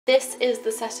This is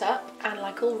the setup, and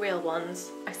like all real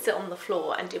ones, I sit on the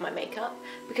floor and do my makeup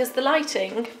because the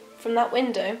lighting from that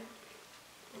window,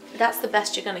 that's the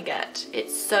best you're gonna get.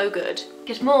 It's so good.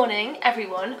 Good morning,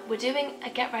 everyone. We're doing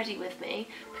a get ready with me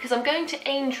because I'm going to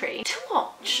Aintree to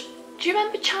watch. Do you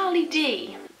remember Charlie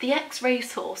D, the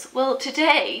ex-racehorse? Well,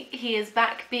 today he is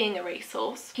back being a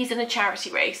racehorse. He's in a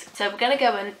charity race, so we're gonna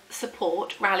go and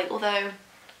support, rally, although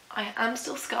I am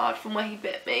still scarred from where he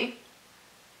bit me.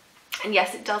 And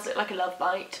yes, it does look like a love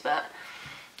bite, but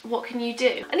what can you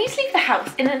do? I need to leave the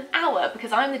house in an hour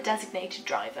because I'm the designated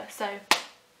driver, so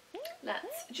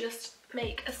let's just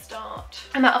make a start.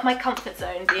 I'm out of my comfort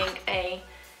zone being a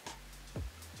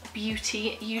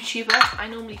beauty YouTuber. I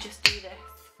normally just do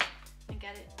this and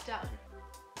get it done.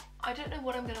 I don't know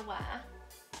what I'm gonna wear.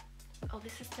 Oh,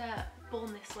 this is the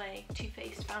Born This Way Too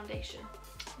Faced foundation.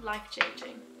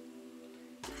 Life-changing.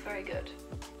 It's very good.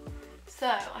 So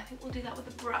I think we'll do that with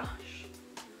a brush.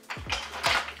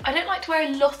 I don't like to wear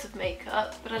a lot of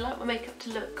makeup, but I like my makeup to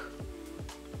look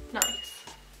nice.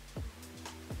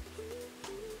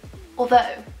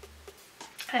 Although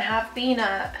I have been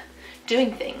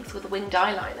doing things with a winged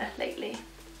eyeliner lately,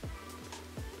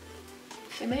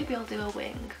 so maybe I'll do a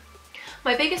wing.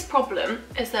 My biggest problem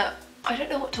is that I don't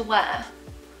know what to wear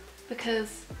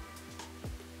because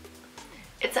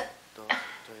it's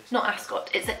not Ascot,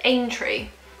 it's an Aintree,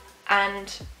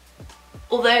 and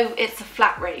although it's a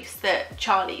flat race that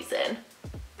Charlie's in,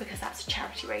 because that's a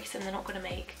charity race and they're not going to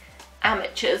make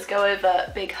amateurs go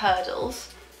over big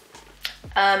hurdles,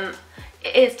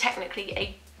 it is technically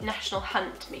a national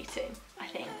hunt meeting, I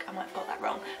think. I might have got that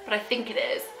wrong, but I think it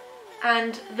is.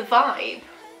 And the vibe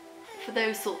for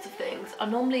those sorts of things are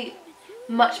normally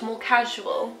much more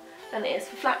casual than it is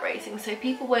for flat racing, so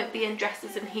people won't be in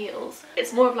dresses and heels.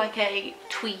 It's more of like a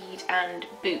tweed and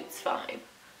boots vibe.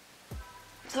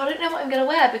 So I don't know what I'm going to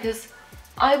wear because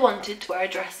I wanted to wear a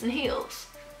dress and heels.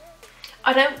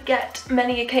 I don't get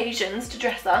many occasions to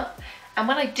dress up, and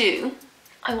when I do,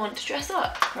 I want to dress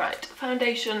up. Right,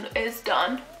 foundation is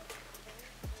done.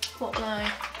 What will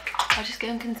I'll just go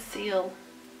and conceal.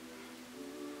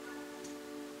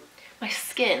 My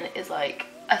skin is like,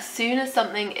 as soon as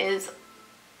something is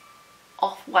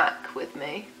off whack with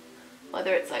me,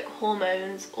 whether it's like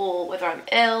hormones or whether I'm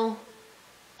ill,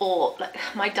 or like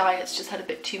my diet's just had a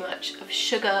bit too much of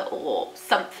sugar or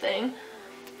something,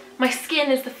 my skin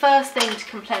is the first thing to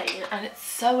complain, and it's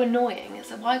so annoying.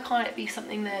 It's like, why can't it be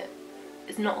something that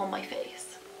is not on my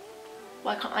face?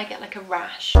 Why can't I get like a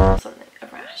rash or something? A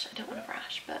rash? I don't want a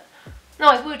rash, but no,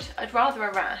 I would. I'd rather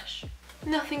a rash.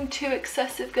 Nothing too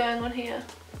excessive going on here.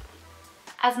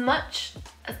 As much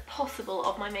as possible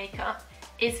of my makeup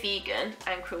is vegan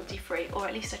and cruelty free, or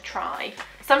at least I try.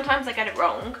 Sometimes I get it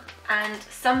wrong, and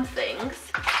some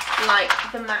things like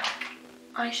the MAC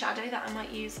eyeshadow that I might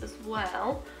use as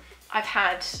well, I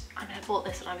bought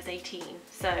this when I was 18,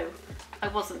 so I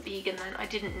wasn't vegan then, I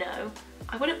didn't know.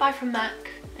 I wouldn't buy from MAC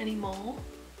anymore,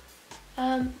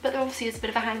 but there obviously is a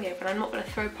bit of a hangover, and I'm not going to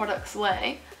throw products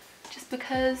away just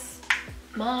because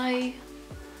my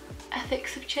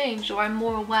ethics have changed, or I'm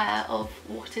more aware of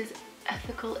what is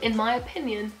ethical in my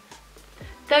opinion.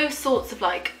 Those sorts of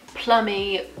like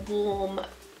plummy, warm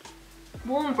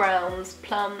browns,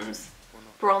 plums,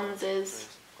 bronzes.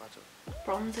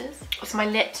 So my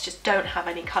lips just don't have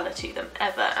any colour to them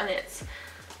ever, and it's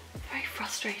very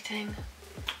frustrating.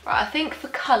 Right, I think for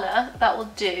colour that will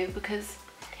do because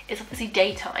it's obviously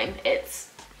daytime.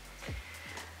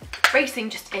 Racing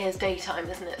just is daytime,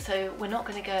 isn't it? So we're not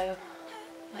going to go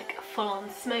like a full-on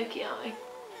smoky eye.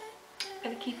 I'm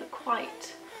going to keep it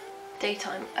quite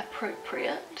daytime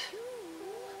appropriate.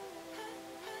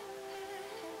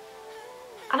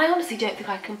 And I honestly don't think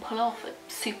I can pull off a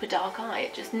super dark eye.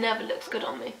 It just never looks good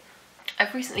on me.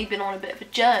 I've recently been on a bit of a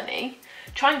journey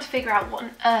trying to figure out what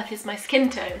on earth is my skin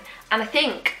tone, and I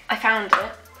think I found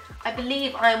it. I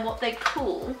believe I am what they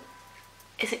call,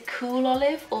 is it cool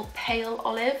olive or pale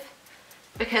olive?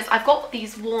 Because I've got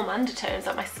these warm undertones,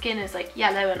 like my skin is like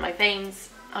yellow and my veins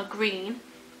are green.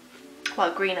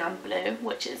 Well, green and blue,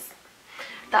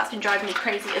 that's been driving me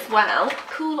crazy as well.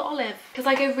 Cool olive, because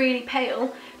I go really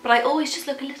pale, but I always just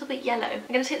look a little bit yellow. I'm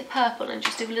going to take the purple and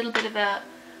just do a little bit of a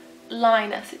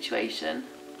liner situation.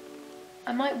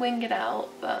 I might wing it out,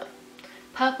 but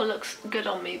purple looks good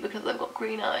on me because I've got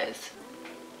green eyes.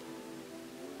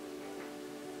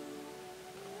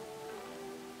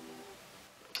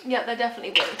 Yeah, they're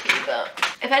definitely winky, but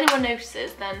if anyone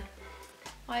notices, then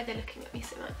why are they looking at me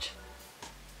so much?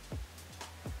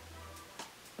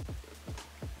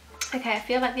 Okay, I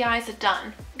feel like the eyes are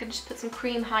done. I'm going to just put some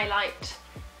cream highlight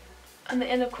on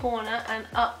the inner corner and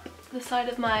up the side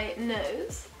of my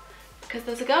nose. because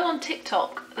there's a girl on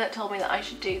TikTok that told me that I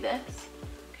should do this.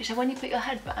 She said when you put your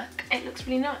head back, it looks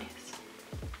really nice.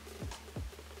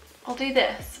 I'll do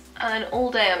this, and then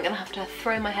all day I'm gonna have to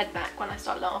throw my head back when I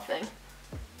start laughing.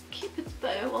 Cupid's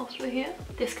bow whilst we're here.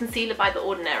 This concealer by The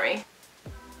Ordinary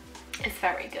is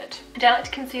very good. I don't like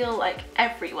to conceal like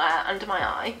everywhere under my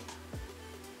eye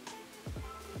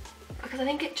because I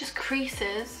think it just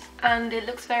creases and it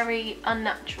looks very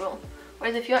unnatural.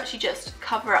 Whereas if you actually just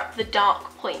cover up the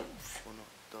dark points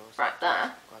right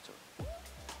there,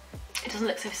 it doesn't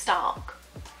look so stark.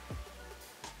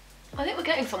 I think we're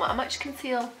getting somewhere. I might just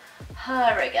conceal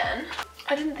her again.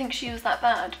 I didn't think she was that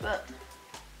bad, but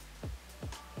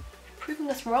proving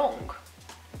us wrong.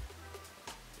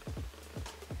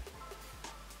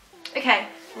 Okay,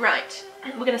 right.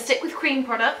 We're gonna stick with cream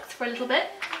products for a little bit.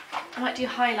 I might do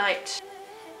highlight.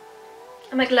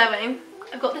 Am I glowing?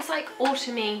 I've got this like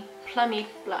autumny plummy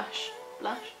blush.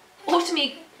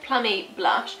 Autumny plummy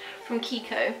blush from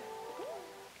Kiko,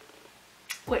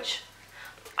 which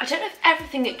I don't know if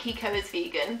everything at Kiko is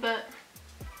vegan, but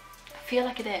I feel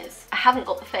like it is. I haven't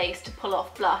got the face to pull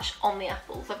off blush on the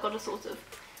apples. I've got to sort of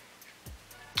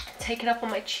take it up on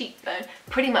my cheekbone,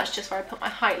 pretty much just where I put my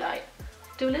highlight.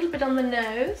 Do a little bit on the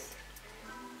nose,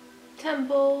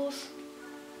 temples,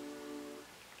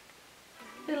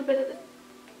 a little bit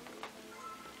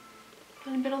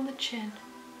on the chin.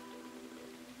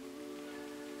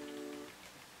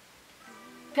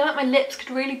 I feel like my lips could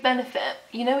really benefit.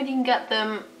 You know when you can get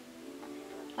them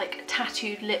like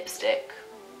tattooed lipstick,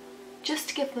 just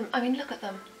to give them, I mean look at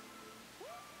them.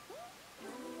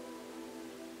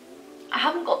 I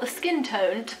haven't got the skin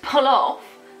tone to pull off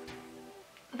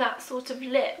that sort of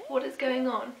lip. What is going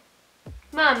on?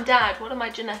 Mum, Dad, what are my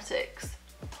genetics?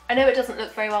 I know it doesn't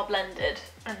look very well blended,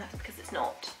 and that's because it's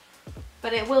not.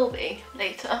 But it will be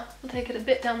later. I'll take it a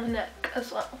bit down the neck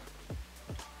as well.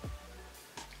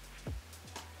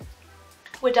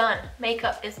 We're done.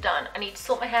 Makeup is done. I need to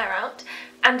sort my hair out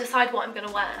and decide what I'm going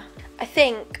to wear. I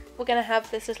think we're going to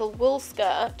have this little wool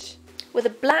skirt with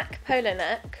a black polo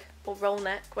neck, or roll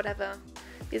neck, whatever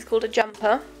is called, a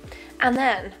jumper. And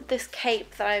then this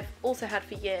cape that I've also had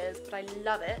for years, but I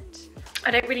love it. I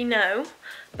don't really know,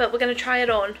 but we're going to try it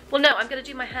on. Well, no, I'm going to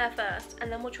do my hair first,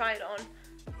 and then we'll try it on,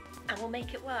 and we'll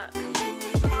make it work.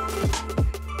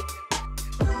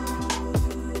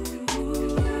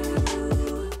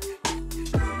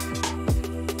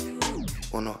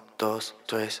 1, 2,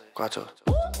 3, 4.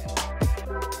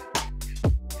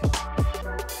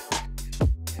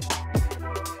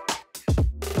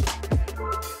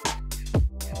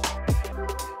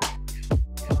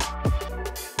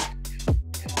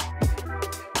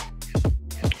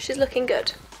 She's looking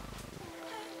good.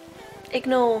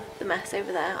 Ignore the mess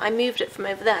over there. I moved it from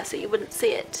over there so you wouldn't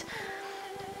see it.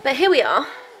 But here we are.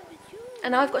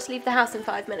 And now I've got to leave the house in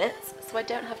 5 minutes, so I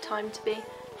don't have time to be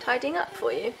tidying up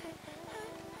for you.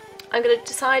 I'm going to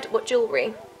decide what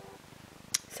jewellery.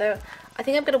 So I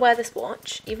think I'm going to wear this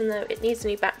watch, even though it needs a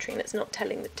new battery and it's not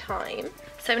telling the time.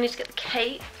 So I need to get the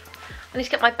cape. I need to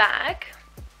get my bag.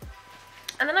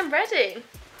 And then I'm ready.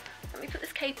 Let me put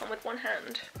this cape on with one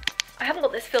hand. I haven't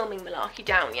got this filming malarkey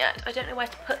down yet. I don't know where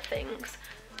to put things.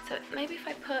 So maybe if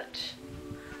I put,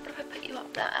 what if I put you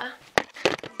up there?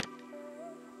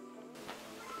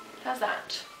 How's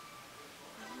that?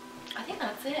 I think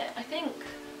that's it. I think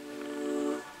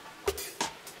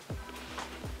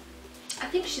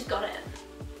she's got it.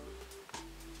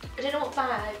 I don't know what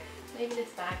bag. Maybe this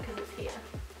bag because it's here.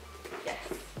 Yes.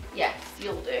 Yes,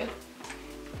 you'll do.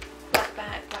 Black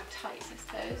bag, black tights, I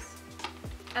suppose.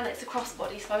 And it's a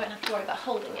crossbody, so I won't have to worry about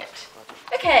holding it.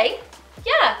 Okay.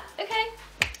 Yeah. Okay.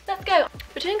 Let's go.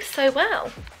 We're doing so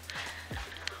well.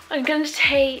 I'm going to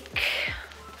take...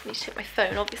 I need to take my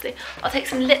phone, obviously. I'll take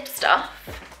some lip stuff.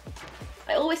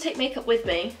 I always take makeup with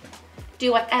me.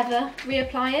 Do I ever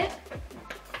reapply it?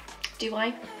 Do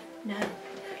I? No.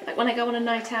 Like when I go on a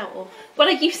night out, or when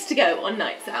I used to go on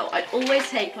nights out, I'd always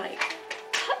take like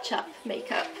touch-up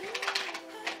makeup.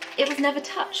 It was never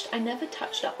touched. I never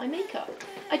touched up my makeup.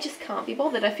 I just can't be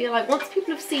bothered. I feel like once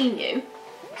people have seen you,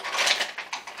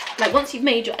 like once you've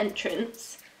made your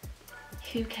entrance,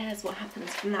 who cares what happens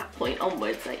from that point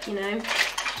onwards? Like, you know,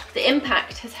 the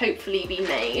impact has hopefully been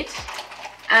made,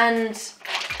 and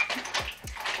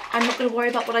I'm not going to worry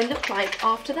about what I look like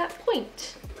after that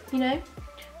point. You know,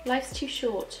 life's too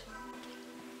short.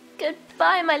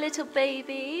 Goodbye, my little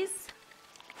babies.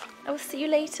 I will see you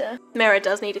later. Mirror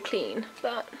does need a clean,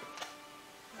 but...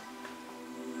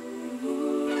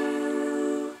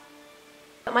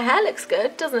 my hair looks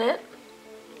good, doesn't it?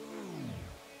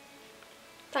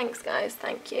 Thanks, guys.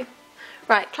 Thank you.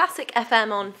 Right, classic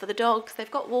FM on for the dogs. They've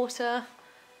got water.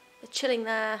 They're chilling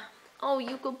there. Oh,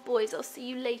 you good boys. I'll see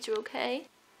you later, okay?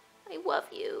 I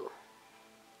love you.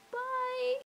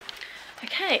 Bye.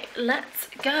 Okay, let's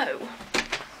go.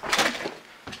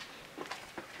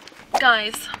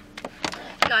 Guys,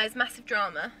 massive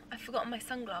drama. I've forgotten my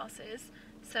sunglasses,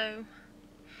 so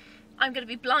I'm going to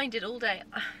be blinded all day.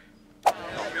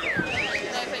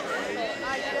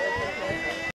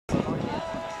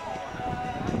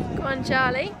 Go on,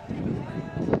 Charlie.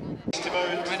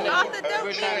 Arthur, don't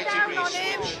lean down on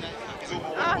him!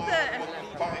 Arthur!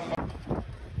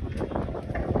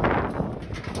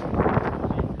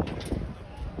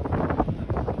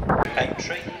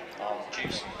 Aintree on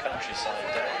Juice and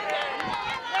Countryside Day.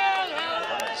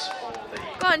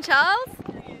 Go on, Charles.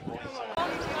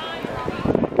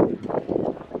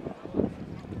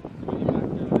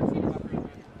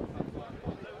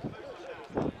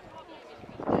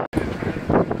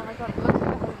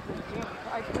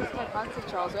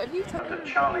 Charles, have you Under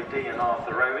Charlie D and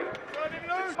Arthur Rowing.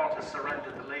 Otis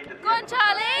surrendered the lead at the Go on,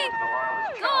 Charlie!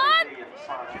 Go on! D and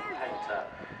Sergeant Painter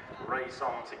race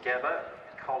on together.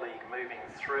 Colleague moving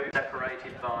through,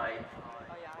 separated by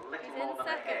a little more than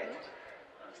a head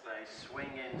as they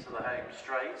swing into the home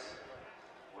straight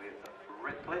with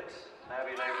Riplet now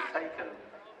being overtaken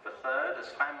for third as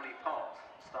Family Pot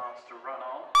starts to run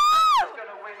on. It's going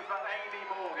to win for Amy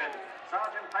Morgan.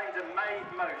 Sergeant Painter made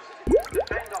most to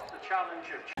fend off the challenge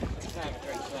of...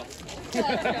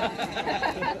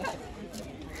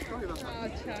 Oh,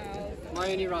 Charles.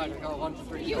 My only ride, I got 1 for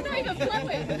 3. You're not even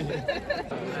flowing.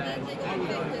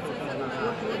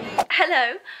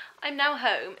 Hello, I'm now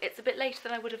home. It's a bit later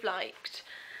than I would have liked.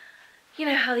 You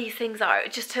know how these things are.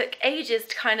 It just took ages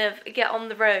to kind of get on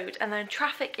the road, and then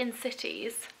traffic in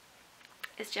cities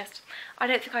is just... I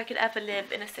don't think I could ever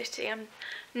live in a city. I'm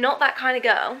not that kind of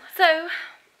girl. So,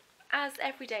 as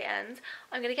every day ends,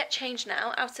 I'm going to get changed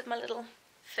now out of my little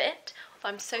fit.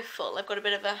 I'm so full. I've got a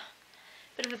bit of a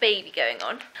baby going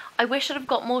on. I wish I'd have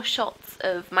got more shots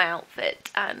of my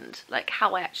outfit and like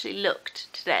how I actually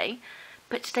looked today,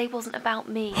 but today wasn't about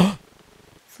me.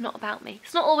 It's not about me.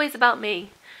 It's not always about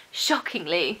me,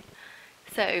 shockingly.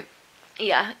 So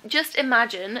yeah, just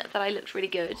imagine that I looked really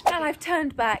good. And I've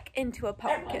turned back into a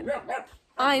pumpkin.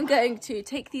 I'm going to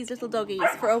take these little doggies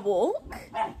for a little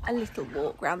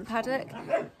walk around the paddock,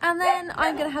 and then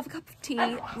I'm going to have a cup of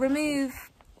tea, remove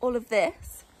all of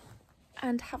this,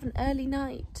 and have an early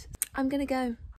night. I'm gonna go.